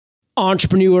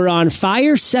Entrepreneur on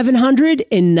Fire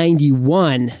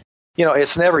 791. You know,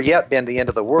 it's never yet been the end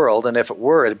of the world, and if it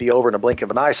were, it'd be over in a blink of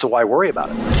an eye, so why worry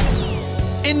about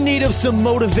it? In need of some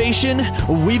motivation?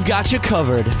 We've got you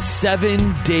covered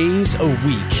 7 days a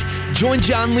week. Join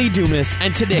John Lee Dumas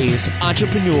and today's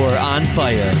Entrepreneur on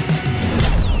Fire.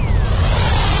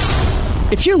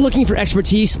 If you're looking for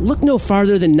expertise, look no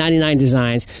farther than 99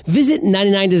 Designs. Visit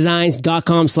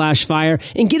 99designs.com/fire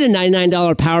and get a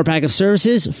 $99 power pack of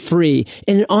services free.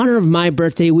 In honor of my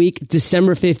birthday week,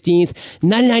 December 15th,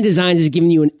 99 Designs is giving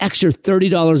you an extra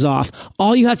 $30 off.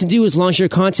 All you have to do is launch your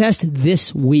contest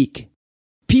this week.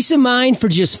 Peace of mind for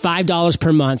just $5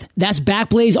 per month. That's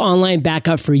Backblaze Online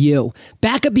Backup for you.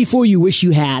 Backup before you wish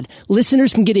you had.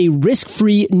 Listeners can get a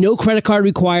risk-free, no credit card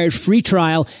required free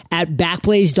trial at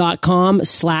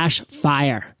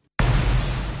backblaze.com/fire.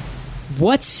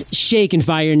 What's shaking,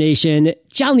 Fire Nation?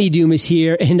 John Lee Dumas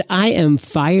here, and I am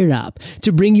fired up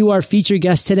to bring you our featured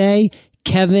guest today,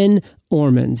 Cevin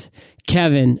Ormond.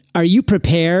 Cevin, are you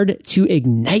prepared to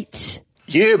ignite?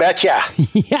 You betcha.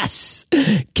 Yes.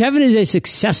 Cevin is a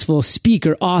successful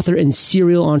speaker, author, and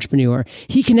serial entrepreneur.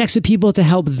 He connects with people to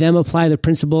help them apply the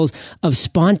principles of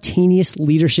spontaneous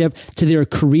leadership to their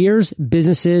careers,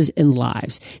 businesses, and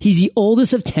lives. He's the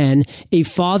oldest of 10, a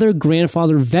father,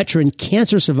 grandfather, veteran,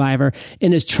 cancer survivor,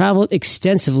 and has traveled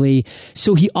extensively.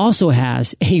 So he also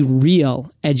has a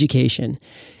real education.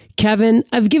 Cevin,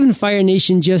 I've given Fire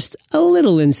Nation just a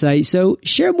little insight, so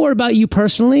share more about you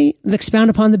personally and expound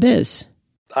upon the biz.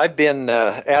 I've been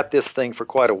at this thing for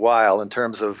quite a while in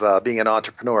terms of being an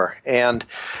entrepreneur. And,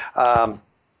 serial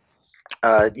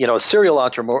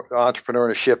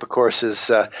entrepreneurship, of course,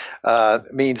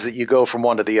 means that you go from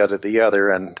one to the other.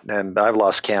 And I've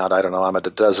lost count. I don't know. I'm at a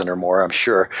dozen or more, I'm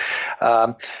sure.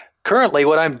 Currently,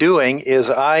 what I'm doing is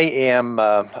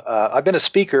I've been a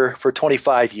speaker for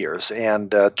 25 years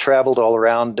and traveled all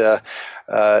around, the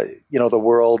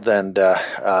world. And,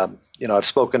 I've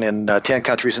spoken in 10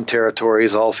 countries and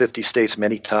territories, all 50 states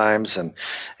many times, and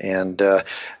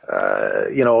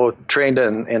trained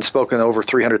and spoken to over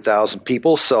 300,000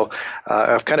 people. So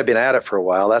I've kind of been at it for a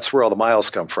while. That's where all the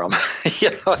miles come from,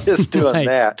 just doing right.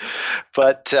 That.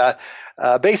 But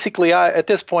basically, at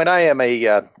this point, I'm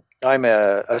a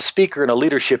speaker and a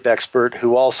leadership expert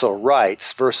who also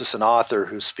writes versus an author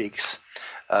who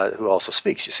also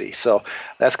speaks, you see. So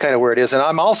that's kind of where it is. And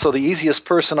I'm also the easiest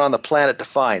person on the planet to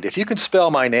find. If you can spell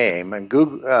my name and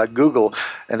Google,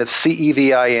 and it's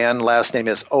Cevin, last name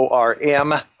is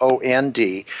Ormond.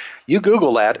 You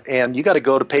Google that, and you got to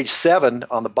go to page 7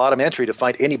 on the bottom entry to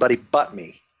find anybody but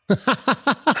me.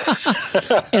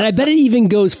 And I bet it even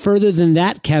goes further than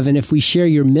that, Cevin, if we share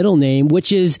your middle name,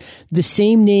 which is the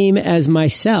same name as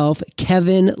myself,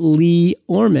 Cevin Lee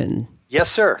Ormond. Yes,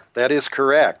 sir. That is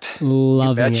correct.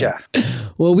 Loving it.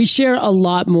 Well, we share a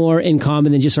lot more in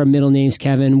common than just our middle names,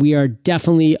 Cevin. We are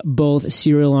definitely both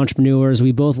serial entrepreneurs.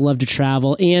 We both love to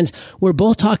travel, and we're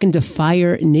both talking to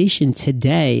Fire Nation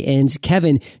today. And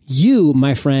Cevin, you,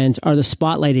 my friend, are the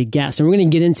spotlighted guest, and we're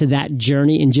going to get into that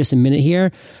journey in just a minute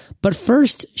here. But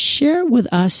first, share with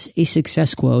us a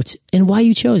success quote and why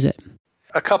you chose it.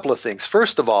 A couple of things.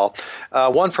 First of all,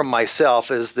 one from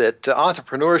myself is that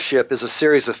entrepreneurship is a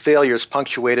series of failures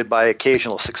punctuated by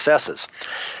occasional successes.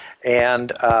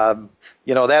 And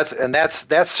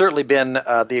that's certainly been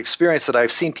the experience that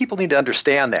I've seen. People need to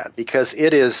understand that because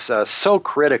it is so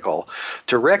critical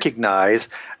to recognize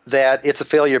that it's a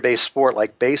failure-based sport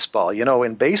like baseball.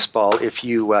 In baseball, if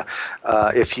you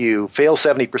fail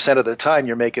 70% of the time,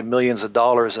 you're making millions of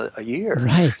dollars a year.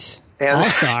 Right. And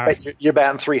All-star. You're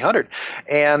batting 300.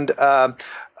 And,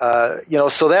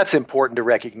 so that's important to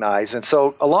recognize. And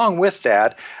so along with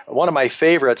that, one of my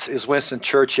favorites is Winston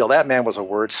Churchill. That man was a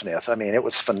wordsmith. I mean, it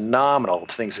was phenomenal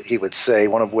things that he would say,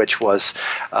 one of which was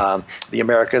the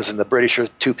Americans and the British are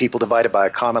two people divided by a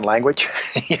common language.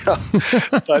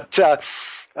 But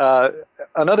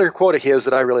another quote of his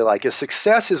that I really like is,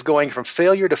 "Success is going from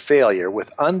failure to failure with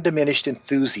undiminished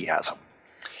enthusiasm."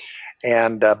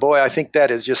 And I think that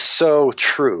is just so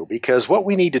true, because what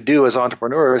we need to do as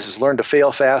entrepreneurs is learn to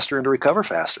fail faster and to recover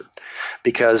faster,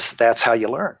 because that's how you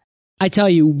learn. I tell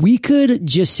you, we could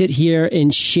just sit here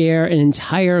and share an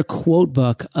entire quote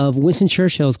book of Winston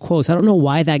Churchill's quotes. I don't know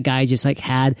why that guy just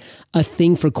had a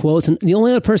thing for quotes. And the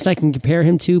only other person I can compare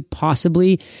him to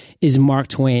possibly is Mark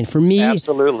Twain. For me,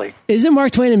 absolutely. Isn't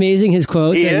Mark Twain amazing, his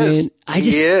quotes? He is.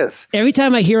 Every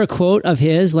time I hear a quote of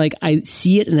his, I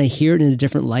see it and I hear it in a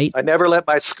different light. I never let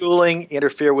my schooling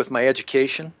interfere with my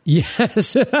education.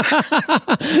 Yes.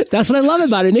 That's what I love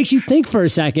about it. It makes you think for a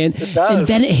second. It does. And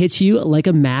then it hits you like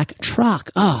a Mack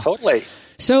truck. Oh, totally.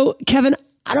 So, Cevin,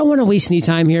 I don't want to waste any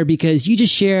time here because you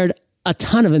just shared a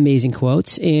ton of amazing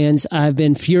quotes, and I've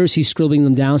been furiously scribbling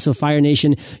them down. So Fire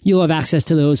Nation, you'll have access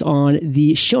to those on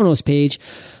the show notes page.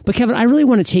 But Kevin, I really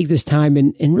want to take this time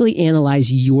and really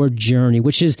analyze your journey,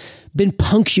 which has been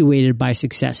punctuated by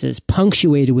successes,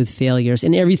 punctuated with failures,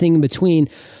 and everything in between.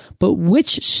 But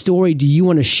which story do you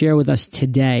want to share with us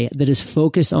today that is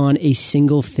focused on a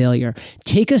single failure?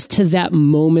 Take us to that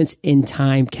moment in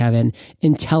time, Kevin,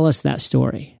 and tell us that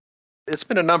story. It's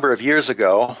been a number of years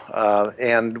ago,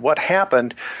 and what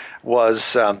happened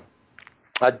was I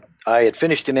had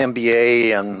finished an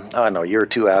MBA, and I don't know, a year or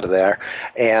two out of there,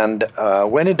 and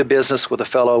went into business with a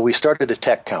fellow. We started a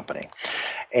tech company,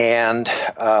 and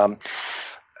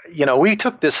we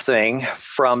took this thing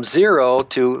from zero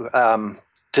to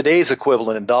today's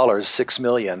equivalent in dollars, $6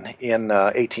 million in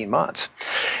 18 months.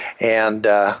 And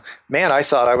man, I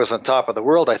thought I was on top of the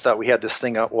world. I thought we had this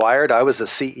thing wired. I was the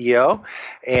CEO,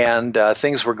 and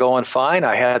things were going fine.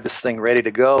 I had this thing ready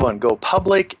to go and go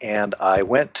public, and I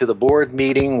went to the board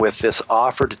meeting with this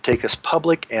offer to take us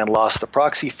public and lost the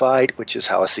proxy fight, which is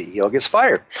how a CEO gets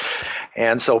fired.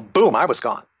 And so, boom, I was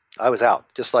gone. I was out,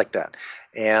 just like that.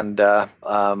 And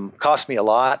cost me a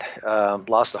lot,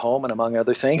 lost a home, and among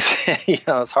other things.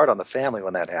 It's hard on the family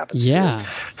when that happens. Yeah.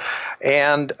 Too.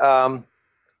 And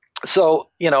so,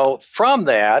 from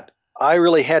that, I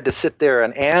really had to sit there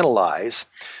and analyze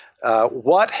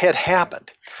what had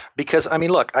happened. Because,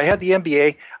 look, I had the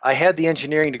MBA, I had the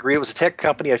engineering degree, it was a tech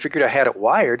company, I figured I had it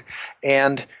wired,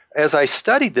 and as I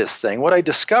studied this thing, what I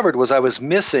discovered was I was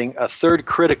missing a third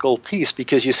critical piece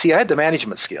because, you see, I had the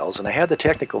management skills and I had the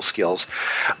technical skills,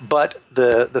 but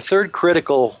the third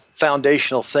critical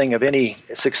foundational thing of any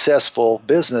successful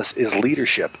business is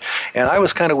leadership. And I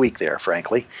was kind of weak there,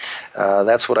 frankly.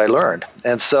 That's what I learned.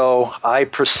 And so I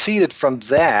proceeded from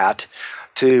that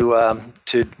to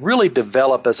really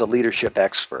develop as a leadership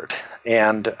expert,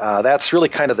 and that's really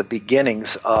kind of the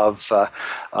beginnings of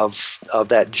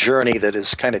that journey that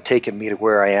has kind of taken me to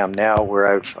where I am now, where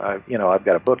I've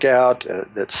got a book out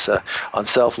that's on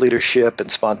self-leadership, and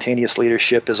spontaneous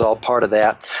leadership is all part of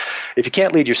that. If you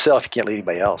can't lead yourself, you can't lead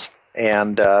anybody else.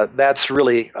 And that's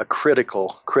really a critical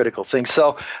thing.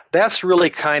 So that's really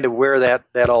kind of where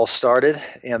that all started,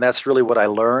 and that's really what I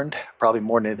learned, probably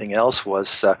more than anything else,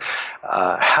 was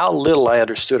how little I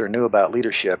understood or knew about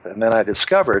leadership. And then I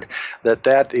discovered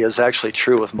that is actually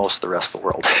true with most of the rest of the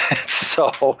world.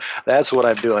 So that's what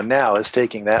I'm doing now, is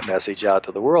taking that message out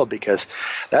to the world, because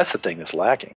that's the thing that's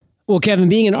lacking. Well, Kevin,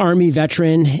 being an Army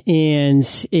veteran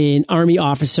and an Army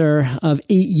officer of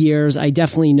 8 years, I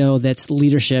definitely know that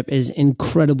leadership is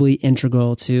incredibly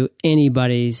integral to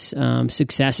anybody's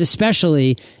success,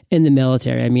 especially in the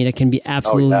military. It can be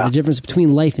absolutely the difference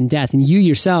between life and death. And you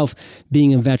yourself,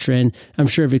 being a veteran, I'm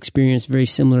sure have experienced very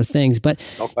similar things. But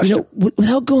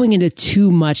without going into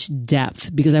too much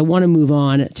depth, because I want to move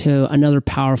on to another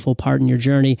powerful part in your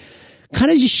journey, kind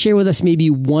of just share with us maybe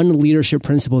one leadership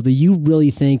principle that you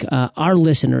really think our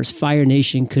listeners, Fire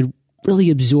Nation, could really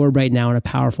absorb right now in a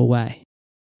powerful way.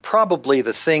 Probably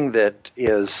the thing that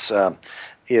is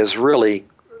really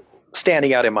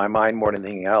standing out in my mind more than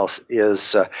anything else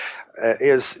is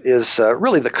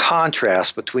really the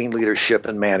contrast between leadership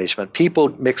and management. People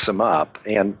mix them up,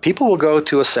 and people will go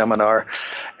to a seminar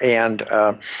and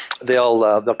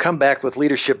they'll come back with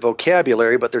leadership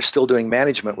vocabulary, but they're still doing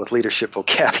management with leadership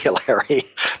vocabulary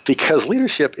because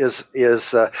leadership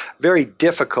is very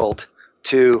difficult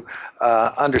to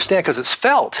understand because it's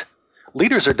felt.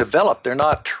 Leaders are developed; they're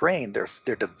not trained;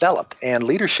 they're developed, and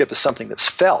leadership is something that's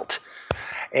felt.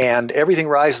 And everything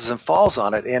rises and falls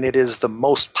on it, and it is the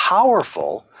most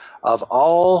powerful of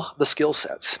all the skill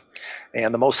sets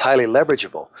and the most highly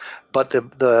leverageable. But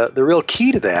the real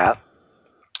key to that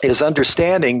is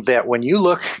understanding that when you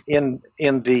look in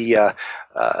the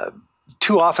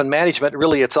too often management,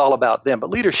 really it's all about them. But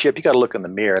leadership, you got to look in the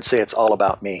mirror and say it's all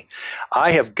about me.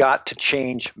 I have got to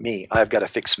change me. I've got to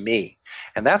fix me.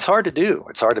 And that's hard to do.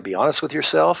 It's hard to be honest with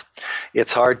yourself.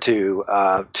 It's hard to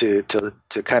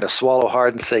kind of swallow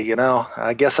hard and say,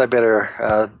 I guess I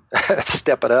better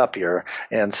step it up here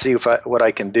and see what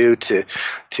I can do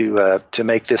to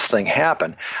make this thing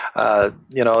happen.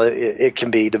 It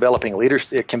can be developing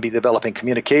leadership. It can be developing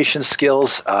communication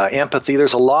skills, empathy.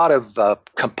 There's a lot of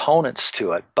components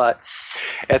to it. But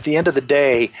at the end of the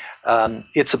day,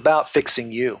 it's about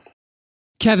fixing you.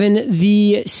 Kevin,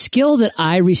 the skill that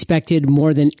I respected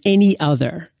more than any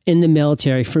other in the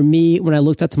military, for me, when I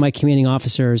looked up to my commanding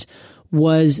officers,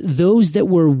 was those that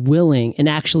were willing and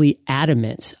actually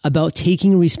adamant about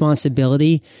taking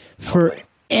responsibility for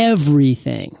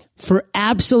everything for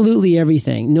absolutely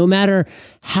everything, no matter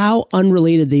how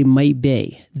unrelated they might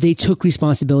be. They took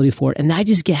responsibility for it. And I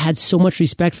just had so much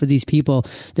respect for these people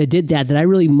that did that I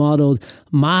really modeled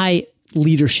my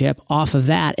leadership off of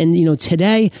that. And,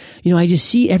 today, I just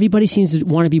see everybody seems to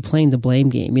want to be playing the blame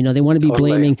game. They want to be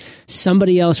blaming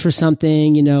somebody else for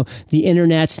something. The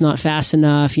internet's not fast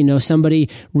enough. Somebody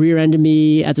rear-ended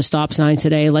me at the stop sign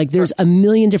today. Like, there's a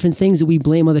million different things that we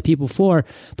blame other people for.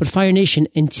 But Fire Nation,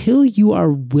 until you are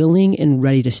willing and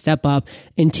ready to step up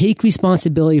and take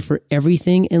responsibility for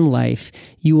everything in life,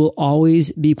 you will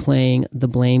always be playing the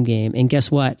blame game. And guess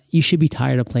what? You should be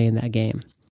tired of playing that game.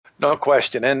 No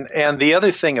question. And the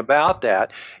other thing about that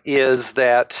is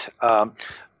that, I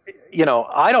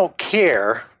don't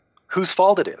care whose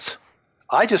fault it is.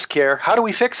 I just care, how do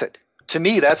we fix it? To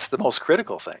me, that's the most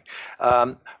critical thing.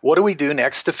 What do we do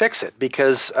next to fix it?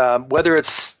 Because whether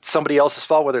it's somebody else's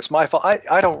fault, whether it's my fault,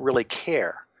 I don't really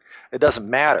care. It doesn't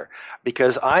matter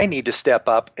because I need to step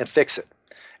up and fix it.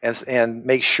 And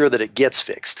make sure that it gets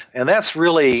fixed. And that's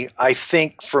really, I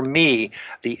think, for me,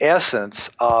 the essence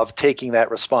of taking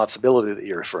that responsibility that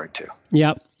you're referring to.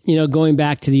 Yep. Going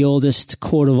back to the oldest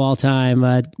quote of all time,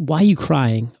 why are you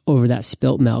crying over that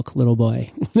spilt milk, little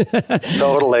boy?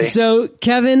 Totally. So,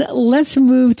 Cevin, let's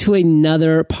move to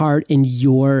another part in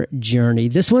your journey.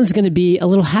 This one's going to be a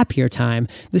little happier time.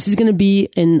 This is going to be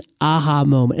an aha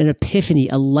moment, an epiphany,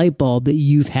 a light bulb that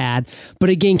you've had.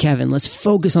 But again, Cevin, let's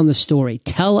focus on the story.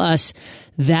 Tell us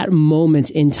that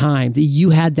moment in time that you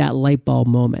had that light bulb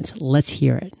moment. Let's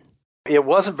hear it. It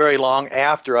wasn't very long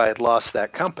after I had lost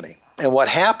that company. And what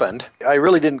happened, I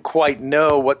really didn't quite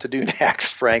know what to do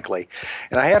next, frankly.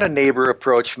 And I had a neighbor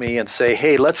approach me and say,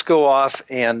 hey, let's go off.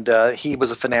 And he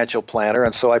was a financial planner.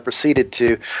 And so I proceeded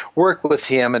to work with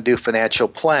him and do financial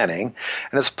planning.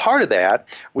 And as part of that,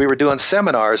 we were doing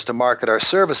seminars to market our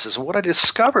services. And what I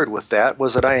discovered with that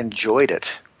was that I enjoyed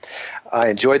it. I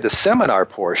enjoyed the seminar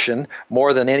portion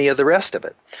more than any of the rest of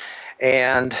it.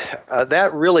 And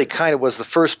that really kind of was the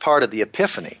first part of the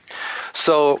epiphany.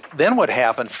 So then what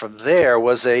happened from there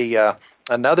was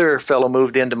another fellow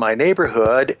moved into my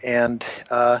neighborhood, and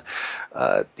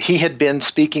he had been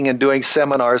speaking and doing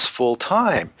seminars full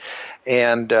time.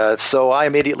 And so I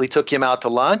immediately took him out to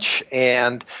lunch,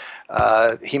 and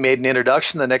he made an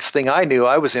introduction. The next thing I knew,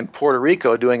 I was in Puerto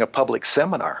Rico doing a public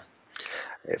seminar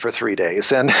for 3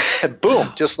 days, and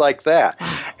boom, just like that.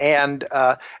 And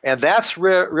that's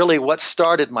really what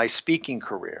started my speaking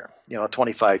career,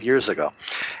 25 years ago,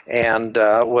 and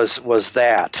was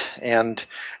that. And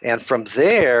from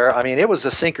there, I mean, it was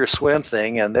a sink or swim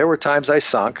thing, and there were times I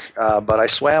sunk, but I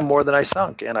swam more than I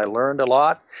sunk, and I learned a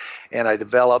lot, and I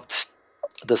developed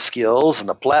the skills and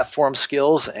the platform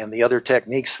skills and the other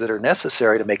techniques that are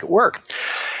necessary to make it work.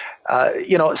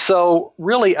 So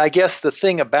really, I guess the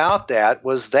thing about that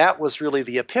was really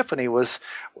the epiphany was,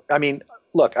 I mean,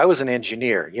 look, I was an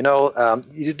engineer.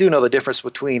 You do know the difference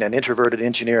between an introverted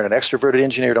engineer and an extroverted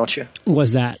engineer, don't you?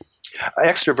 What's that? An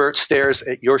extrovert stares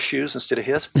at your shoes instead of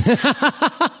his.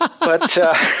 But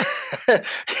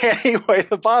anyway,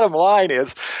 the bottom line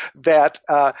is that,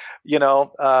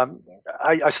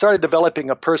 I started developing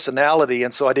a personality,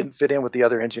 and so I didn't fit in with the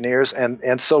other engineers.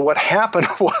 And so what happened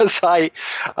was I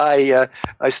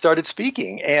started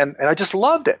speaking, and I just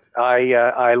loved it.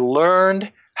 I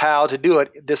learned how to do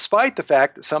it, despite the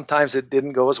fact that sometimes it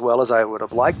didn't go as well as I would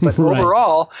have liked. But Right.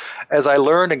 Overall, as I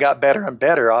learned and got better and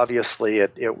better, obviously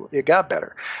it got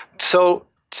better. So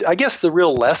I guess the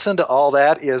real lesson to all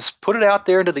that is put it out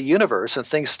there into the universe and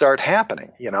things start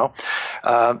happening.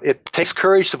 It takes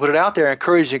courage to put it out there and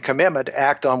courage and commitment to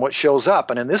act on what shows up.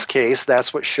 And in this case,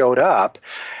 that's what showed up.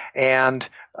 And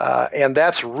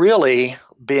that's really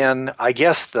been, I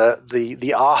guess,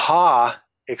 the aha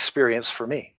experience for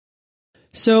me.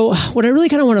 So what I really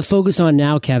kind of want to focus on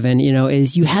now, Cevin,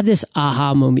 is you had this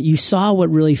aha moment. You saw what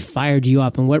really fired you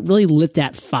up and what really lit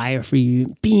that fire for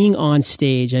you being on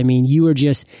stage. I mean, you were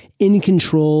just in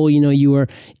control. You were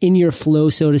in your flow,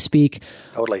 so to speak.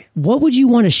 Totally. What would you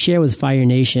want to share with Fire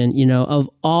Nation, of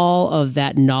all of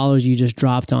that knowledge you just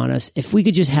dropped on us? If we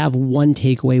could just have one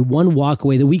takeaway, one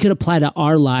walkaway that we could apply to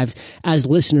our lives as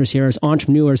listeners here, as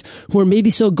entrepreneurs who are maybe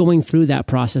still going through that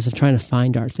process of trying to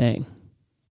find our thing.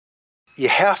 You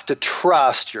have to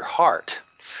trust your heart.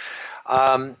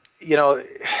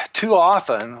 Too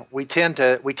often we tend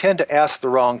to ask the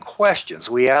wrong questions.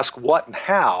 We ask what and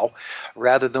how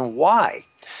rather than why.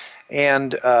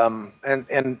 And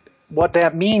what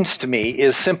that means to me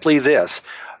is simply this.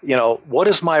 What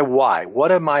is my why?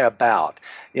 What am I about?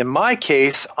 In my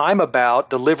case, I'm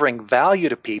about delivering value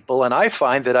to people, and I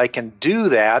find that I can do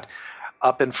that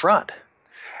up in front.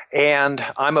 And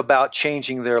I'm about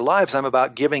changing their lives. I'm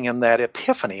about giving them that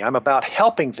epiphany. I'm about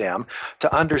helping them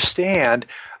to understand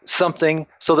something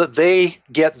so that they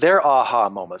get their aha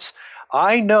moments.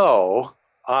 I know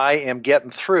I am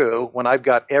getting through when I've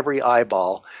got every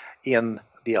eyeball in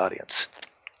the audience.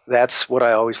 That's what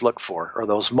I always look for, are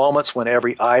those moments when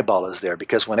every eyeball is there.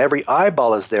 Because when every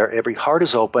eyeball is there, every heart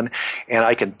is open, and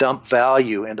I can dump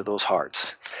value into those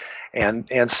hearts.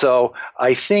 And so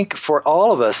I think for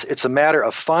all of us, it's a matter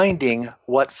of finding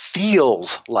what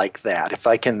feels like that. If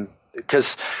I can,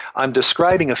 because I'm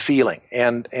describing a feeling,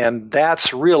 and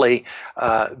that's really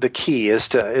the key is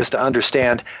to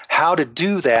understand how to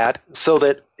do that so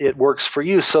that it works for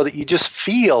you, so that you just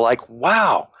feel like,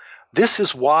 wow, this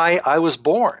is why I was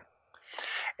born.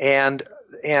 And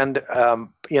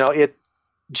it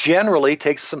generally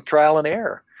takes some trial and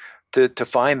error to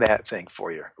find that thing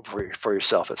for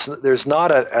yourself. There's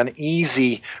not an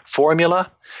easy formula,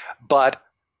 but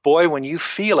boy, when you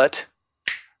feel it,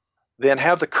 then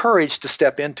have the courage to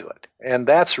step into it. And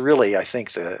that's really, I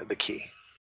think, the key.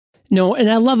 No,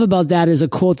 and I love about that is a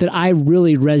quote that I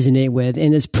really resonate with,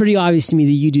 and it's pretty obvious to me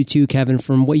that you do too, Kevin,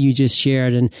 from what you just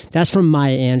shared, and that's from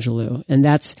Maya Angelou. And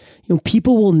that's,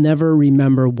 people will never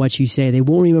remember what you say. They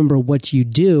won't remember what you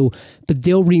do, but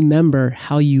they'll remember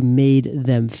how you made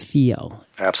them feel.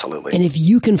 Absolutely. And if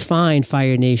you can find,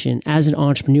 Fire Nation, as an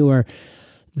entrepreneur,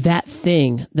 that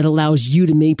thing that allows you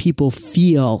to make people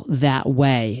feel that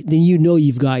way, then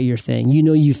you've got your thing.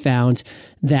 You found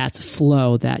that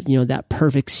flow, that, that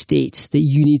perfect state that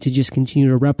you need to just continue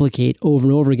to replicate over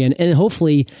and over again and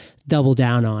hopefully double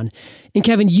down on. And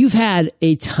Kevin, you've had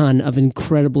a ton of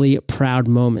incredibly proud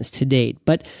moments to date,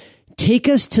 but take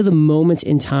us to the moment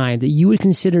in time that you would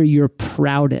consider your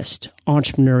proudest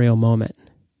entrepreneurial moment.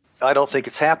 I don't think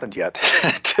it's happened yet,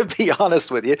 to be honest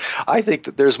with you. I think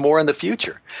that there's more in the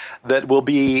future that will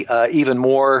be even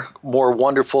more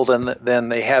wonderful than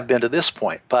they have been to this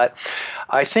point. But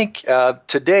I think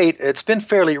to date, it's been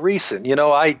fairly recent.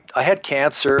 I had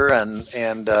cancer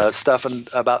and stuff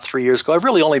about 3 years ago. I've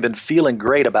really only been feeling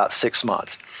great about 6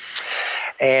 months.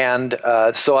 And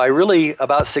so I really,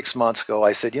 about 6 months ago,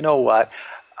 I said, you know what?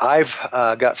 I've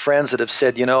got friends that have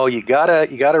said, you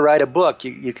gotta write a book.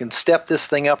 You can step this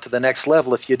thing up to the next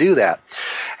level if you do that.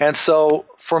 And so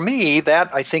for me,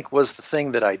 that I think was the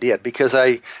thing that I did, because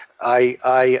I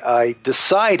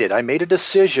decided, I made a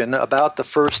decision about the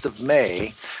 1st of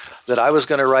May that I was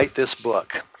going to write this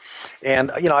book.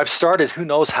 And, I've started who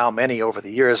knows how many over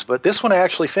the years, but this one I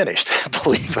actually finished,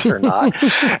 believe it or not.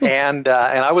 And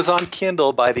I was on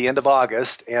Kindle by the end of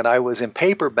August, and I was in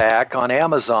paperback on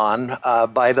Amazon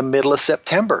by the middle of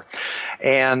September.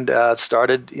 And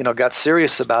got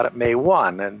serious about it May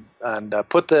 1 and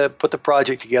put the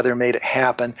project together, made it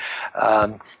happen.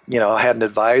 I had an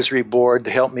advisory board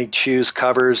to help me choose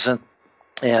covers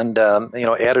and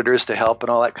editors to help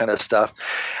and all that kind of stuff.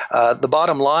 The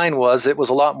bottom line was it was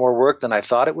a lot more work than I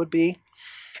thought it would be,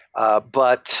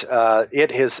 but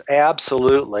it has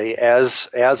absolutely, as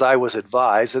I was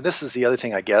advised, and this is the other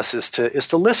thing I guess, is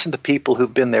to listen to people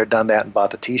who've been there, done that, and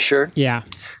bought the T-shirt. Yeah,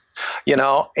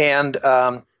 and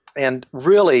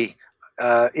really,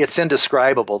 it's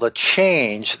indescribable. The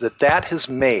change that has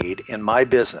made in my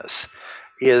business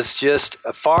is just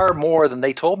far more than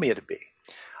they told me it would be.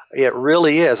 It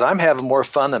really is. I'm having more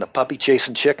fun than a puppy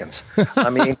chasing chickens. I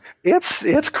mean,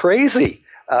 it's crazy.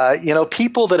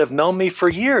 People that have known me for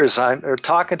years are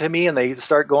talking to me, and they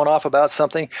start going off about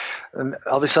something, and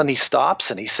all of a sudden he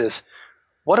stops and he says,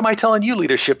 "What am I telling you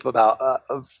leadership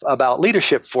about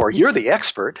leadership for? You're the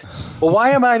expert." Well,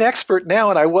 why am I an expert now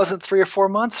and I wasn't 3 or 4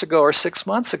 months ago or 6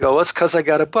 months ago? Well, it's because I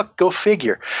got a book. Go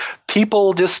figure.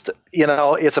 People just,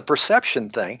 it's a perception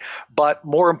thing. But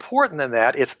more important than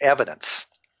that, it's evidence.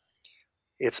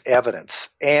 It's evidence.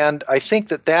 And I think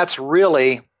that's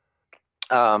really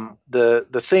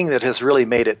the thing that has really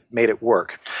made it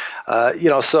work.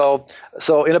 So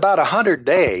in about 100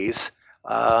 days,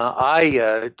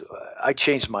 I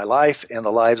changed my life and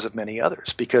the lives of many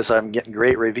others because I'm getting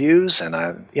great reviews, and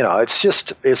it's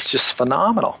just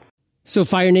phenomenal. So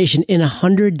Fire Nation, in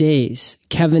 100 days,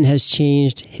 Kevin has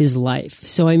changed his life.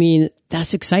 So, I mean,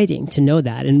 that's exciting to know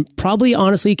that. And probably,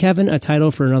 honestly, Kevin, a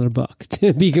title for another book,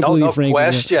 to be completely frank.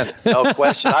 No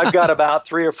question. I've got about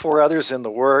 3 or 4 others in the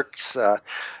works.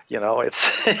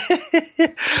 It's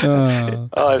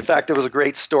in fact, there was a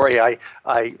great story.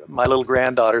 My little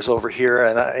granddaughter's over here,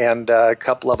 and a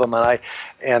couple of them,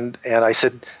 and I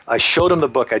said, I showed them the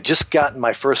book. I'd just gotten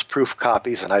my first proof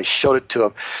copies, and I showed it to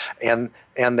them,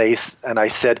 and I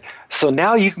said, so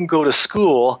now you can go to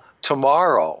school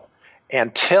tomorrow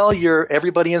and tell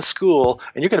everybody in school,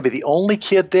 and you're going to be the only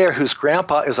kid there whose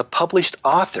grandpa is a published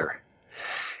author.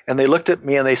 And they looked at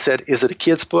me and they said, "Is it a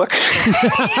kid's book?"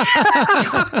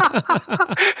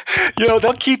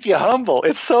 They'll keep you humble.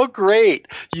 It's so great.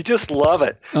 You just love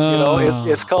it.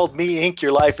 It's called Me Inc.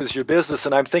 Your Life is Your Business.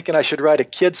 And I'm thinking I should write a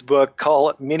kid's book, call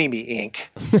it Mini Me Inc.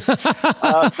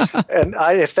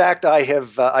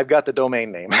 I've got the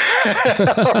domain name.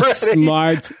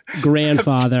 Smart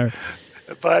grandfather.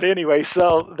 But anyway,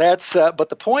 so that's, but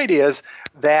the point is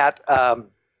that,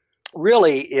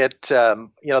 really, that's the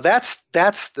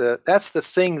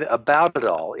thing about it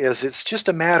all is it's just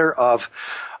a matter of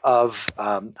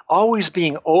always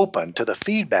being open to the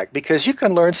feedback, because you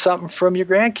can learn something from your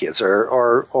grandkids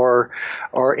or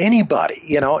anybody.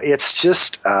 It's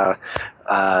just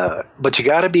but you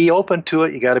got to be open to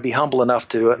it. You got to be humble enough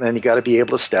to it, and then you got to be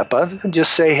able to step up and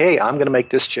just say, "Hey, I'm going to make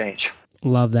this change."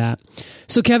 Love that.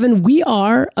 So, Cevin, we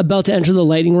are about to enter the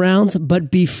lightning round, but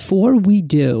before we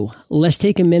do, let's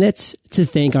take a minute to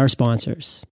thank our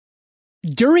sponsors.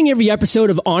 During every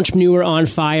episode of Entrepreneur on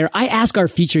Fire, I ask our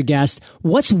featured guest,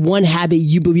 what's one habit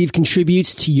you believe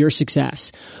contributes to your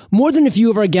success? More than a few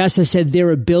of our guests have said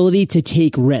their ability to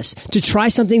take risks, to try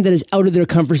something that is out of their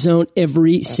comfort zone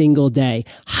every single day,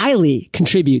 highly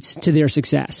contributes to their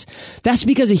success. That's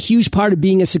because a huge part of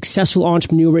being a successful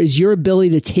entrepreneur is your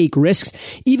ability to take risks,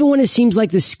 even when it seems like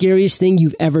the scariest thing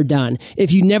you've ever done.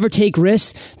 If you never take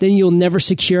risks, then you'll never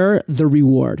secure the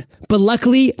reward. But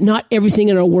luckily, not everything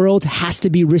in our world has to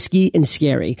be risky and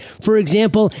scary. For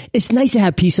example, it's nice to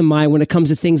have peace of mind when it comes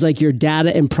to things like your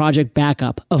data and project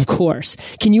backup, of course.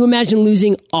 Can you imagine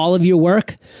losing all of your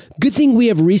work? Good thing we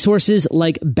have resources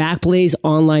like Backblaze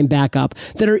Online Backup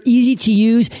that are easy to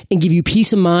use and give you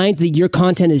peace of mind that your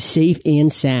content is safe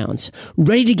and sound.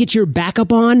 Ready to get your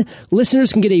backup on?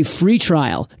 Listeners can get a free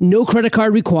trial, no credit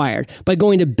card required, by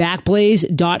going to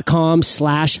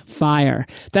backblaze.com/fire.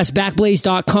 That's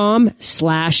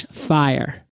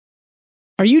backblaze.com/fire.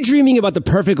 Are you dreaming about the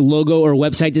perfect logo or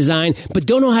website design, but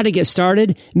don't know how to get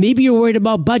started? Maybe you're worried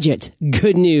about budget.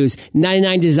 Good news.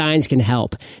 99 Designs can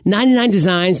help. 99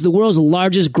 Designs, the world's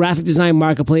largest graphic design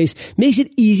marketplace, makes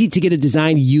it easy to get a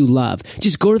design you love.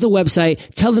 Just go to the website,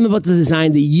 tell them about the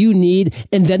design that you need,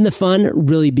 and then the fun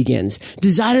really begins.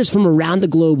 Designers from around the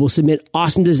globe will submit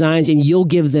awesome designs and you'll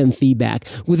give them feedback.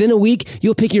 Within a week,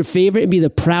 you'll pick your favorite and be the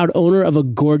proud owner of a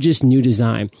gorgeous new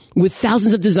design. With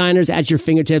thousands of designers at your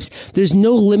fingertips, there's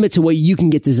no limit to what you can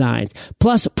get designed.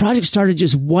 Plus, projects start at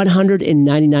just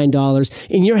 $199,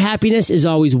 and your happiness is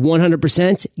always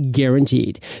 100%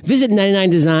 guaranteed. Visit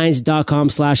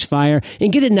 99designs.com/fire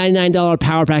and get a $99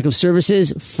 power pack of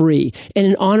services free. And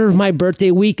in honor of my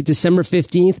birthday week, December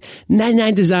 15th,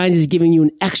 99 Designs is giving you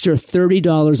an extra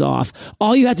 $30 off.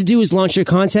 All you have to do is launch your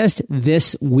contest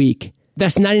this week.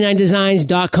 That's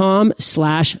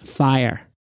 99designs.com/fire.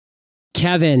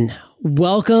 Cevin,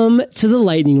 welcome to the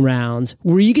lightning round,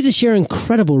 where you get to share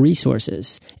incredible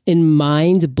resources and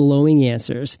mind-blowing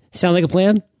answers. Sound like a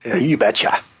plan? You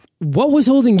betcha. What was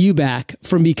holding you back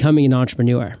from becoming an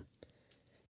entrepreneur?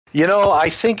 I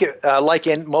think like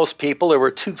in most people, there were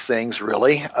two things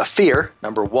really. A fear,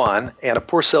 number one, and a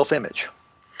poor self-image.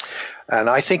 And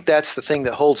I think that's the thing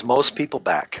that holds most people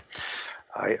back.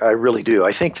 I really do.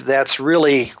 I think that's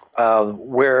really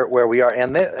where we are,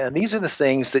 and these are the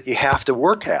things that you have to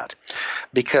work at,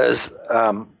 because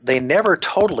they never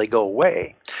totally go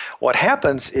away. What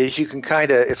happens is you can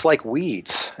it's like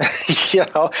weeds. You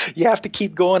have to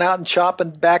keep going out and chopping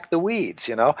back the weeds.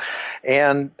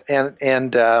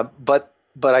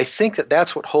 But I think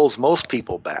that's what holds most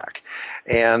people back,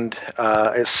 and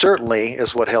it certainly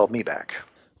is what held me back.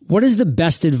 What is the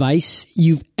best advice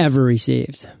you've ever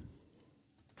received?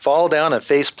 Fall down and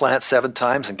face plant 7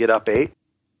 times and get up 8.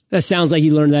 That sounds like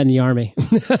you learned that in the Army.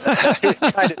 It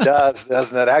kind of does,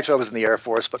 doesn't it? Actually, I was in the Air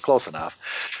Force, but close enough.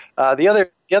 The other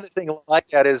thing like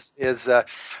that is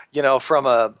from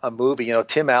a movie,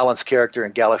 Tim Allen's character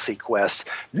in Galaxy Quest,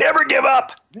 never give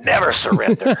up, never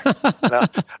surrender. I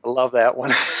love that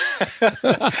one.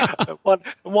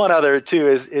 One other, too,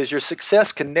 is your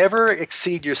success can never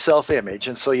exceed your self-image,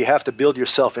 and so you have to build your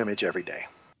self-image every day.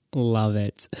 Love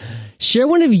it. Share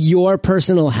one of your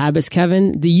personal habits,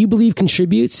 Cevin, that you believe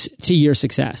contributes to your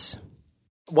success.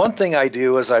 One thing I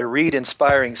do is I read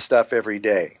inspiring stuff every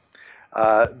day.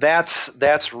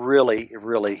 That's really,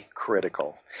 really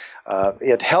critical.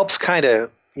 It helps kind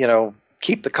of,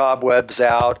 keep the cobwebs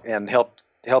out and help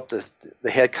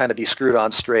the head kind of be screwed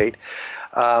on straight.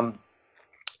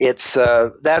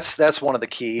 that's one of the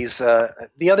keys.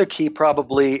 The other key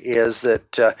probably is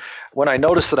that when I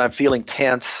notice that I'm feeling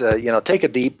tense, take a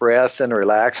deep breath and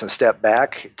relax and step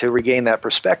back to regain that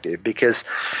perspective, because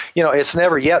it's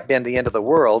never yet been the end of the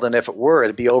world, and if it were,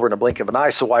 it'd be over in a blink of an eye.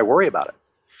 So why worry about it?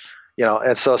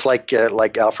 And so it's like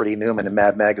Alfred E. Newman in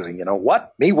Mad Magazine.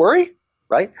 What? Me worry?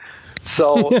 Right?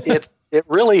 So It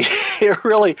really,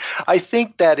 I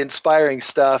think that inspiring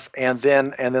stuff and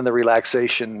then the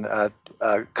relaxation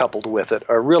coupled with it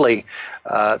are really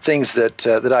things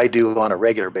that I do on a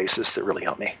regular basis that really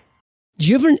help me. Do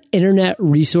you have an internet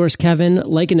resource, Kevin,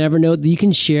 like an Evernote that you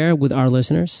can share with our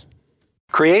listeners?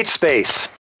 Create Space.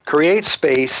 Create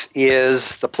Space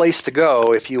is the place to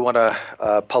go if you want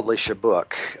to publish a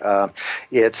book.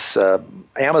 It's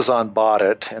Amazon bought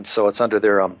it, and so it's under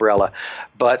their umbrella.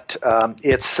 But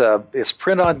it's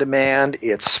print on demand.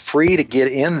 It's free to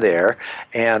get in there,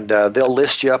 and they'll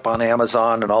list you up on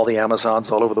Amazon and all the Amazons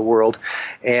all over the world.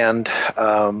 And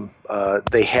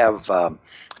they have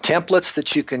templates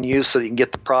that you can use so that you can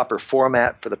get the proper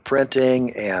format for the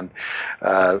printing, and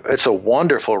it's a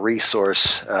wonderful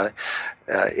resource.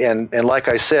 And like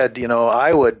I said,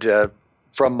 I would,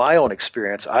 from my own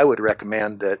experience, I would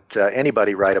recommend that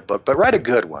anybody write a book, but write a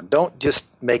good one. Don't just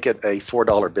make it a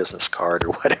 $4 business card or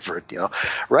whatever.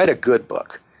 Write a good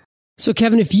book. So,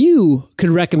 Kevin, if you could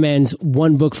recommend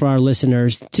one book for our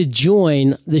listeners to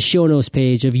join the show notes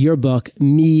page of your book,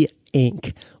 Me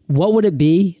Inc., what would it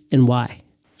be and why?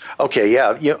 Okay,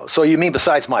 yeah. So you mean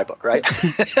besides my book, right?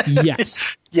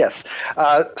 Yes. Yes.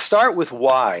 Start with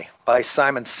Why by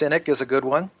Simon Sinek is a good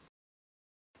one.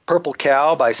 Purple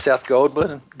Cow by Seth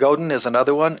Godin is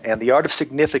another one. And The Art of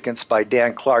Significance by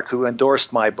Dan Clark, who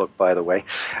endorsed my book, by the way.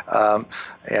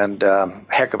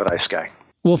 Heck of a nice guy.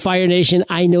 Well, Fire Nation,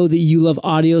 I know that you love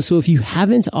audio, so if you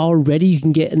haven't already, you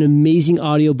can get an amazing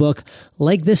audiobook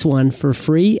like this one for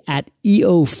free at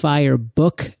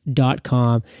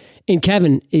eofirebook.com. And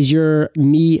Kevin, is your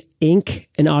Me Inc.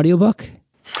 an audiobook?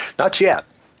 Not yet.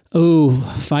 Oh,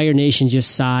 Fire Nation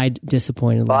just sighed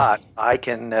disappointedly. But I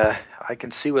can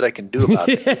see what I can do about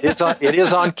it. It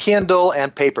is on Kindle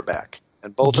and paperback,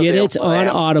 and both. Get it on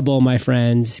Audible, my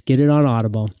friends. Get it on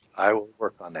Audible. I will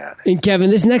work on that. And Kevin,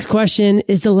 this next question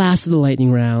is the last of the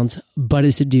lightning round, but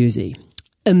it's a doozy.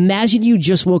 Imagine you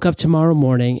just woke up tomorrow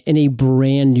morning in a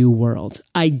brand new world,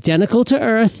 identical to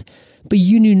Earth, but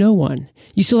you knew no one.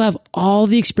 You still have all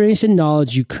the experience and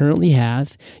knowledge you currently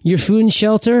have, your food and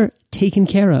shelter taken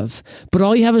care of, but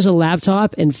all you have is a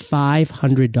laptop and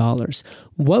 $500.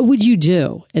 What would you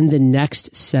do in the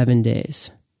next 7 days?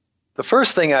 The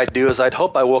first thing I'd do is I'd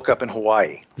hope I woke up in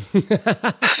Hawaii.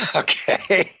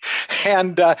 Okay,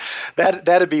 and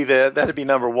that'd be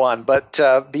number one. But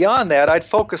beyond that, I'd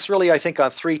focus really, I think,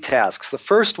 on three tasks. The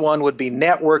first one would be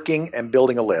networking and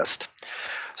building a list.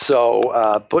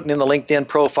 So putting in the LinkedIn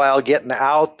profile, getting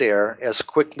out there as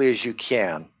quickly as you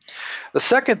can. The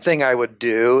second thing I would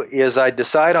do is I'd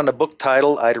decide on a book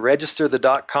title. I'd register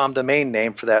the .com domain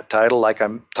name for that title, like I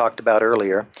talked about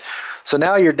earlier. So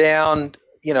now you're down,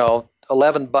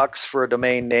 $11 for a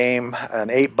domain name and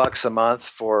 $8 a month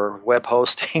for web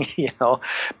hosting.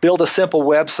 Build a simple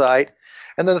website.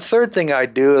 And then the third thing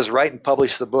I'd do is write and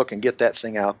publish the book and get that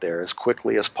thing out there as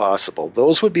quickly as possible.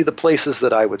 Those would be the places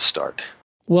that I would start.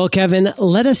 Well, Kevin,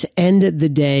 let us end the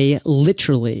day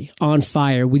literally on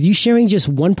fire with you sharing just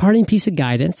one parting piece of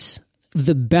guidance,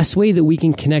 the best way that we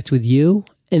can connect with you,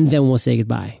 and then we'll say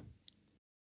goodbye.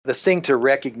 The thing to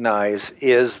recognize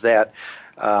is that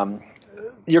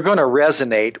you're going to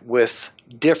resonate with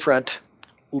different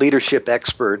leadership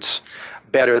experts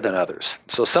better than others.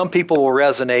 So some people will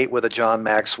resonate with a John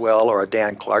Maxwell or a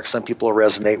Dan Clark. Some people will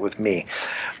resonate with me.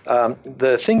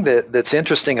 The thing that's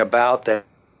interesting about that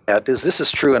is this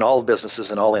is true in all businesses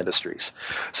and all industries.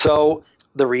 So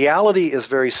the reality is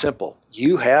very simple.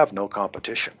 You have no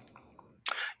competition.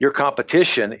 Your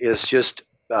competition is just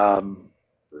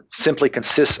simply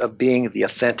consists of being the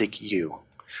authentic you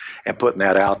and putting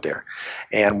that out there.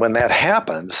 And when that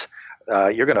happens,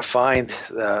 you're going to find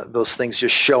those things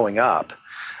just showing up.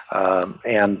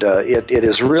 It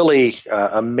is really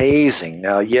amazing.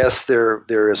 Now, yes,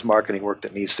 there is marketing work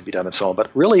that needs to be done and so on,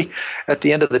 but really, at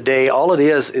the end of the day, all it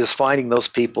is finding those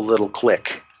people that'll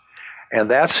click. And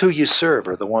that's who you serve,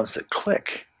 are the ones that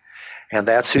click. And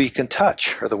that's who you can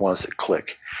touch, are the ones that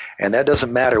click. And that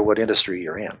doesn't matter what industry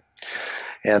you're in.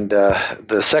 And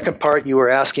the second part you were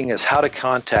asking is how to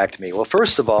contact me. Well,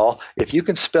 first of all, if you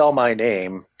can spell my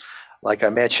name, like I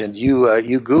mentioned,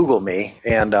 you Google me,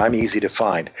 and I'm easy to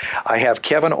find. I have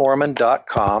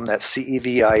kevinormond.com. That's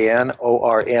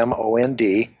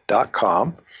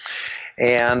CevinOrmond.com.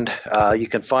 And you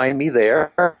can find me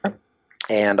there.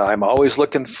 And I'm always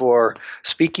looking for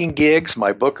speaking gigs.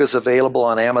 My book is available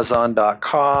on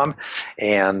Amazon.com,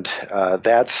 and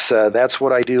that's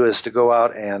what I do, is to go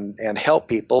out and help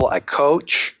people. I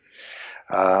coach.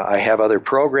 I have other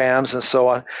programs and so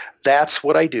on. That's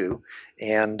what I do.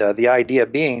 And the idea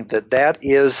being that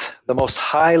is the most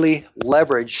highly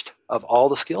leveraged of all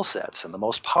the skill sets, and the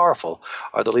most powerful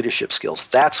are the leadership skills.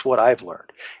 That's what I've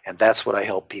learned, and that's what I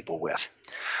help people with.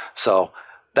 So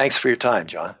thanks for your time,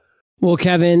 John. Well,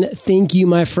 Cevin, thank you,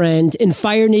 my friend. In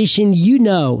Fire Nation, you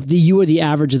know that you are the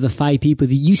average of the 5 people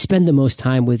that you spend the most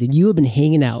time with, and you have been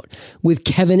hanging out with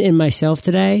Cevin and myself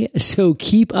today. So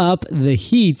keep up the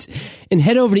heat and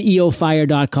head over to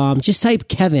eofire.com. Just type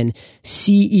Cevin,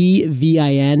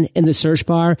 Cevin, in the search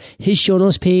bar. His show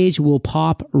notes page will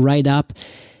pop right up.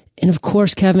 And of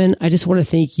course, Cevin, I just want to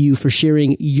thank you for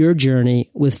sharing your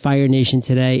journey with Fire Nation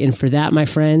today. And for that, my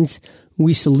friends,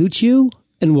 we salute you,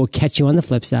 and we'll catch you on the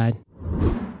flip side.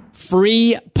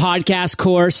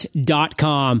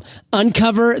 freepodcastcourse.com.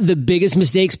 Uncover the biggest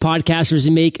mistakes podcasters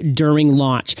make during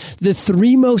launch. The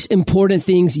 3 most important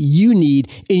things you need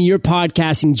in your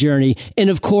podcasting journey. And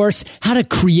of course, how to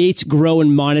create, grow,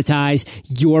 and monetize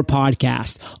your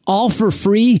podcast. All for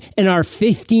free in our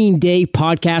 15-day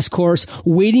podcast course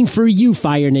waiting for you,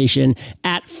 Fire Nation,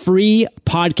 at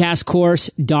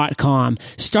freepodcastcourse.com.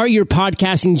 Start your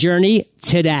podcasting journey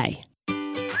today.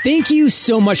 Thank you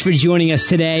so much for joining us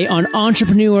today on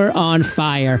Entrepreneur on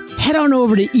Fire. Head on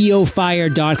over to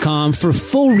eofire.com for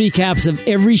full recaps of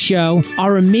every show,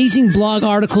 our amazing blog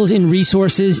articles and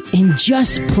resources, and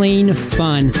just plain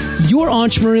fun. Your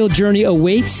entrepreneurial journey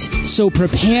awaits, so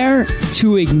prepare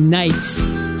to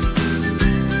ignite.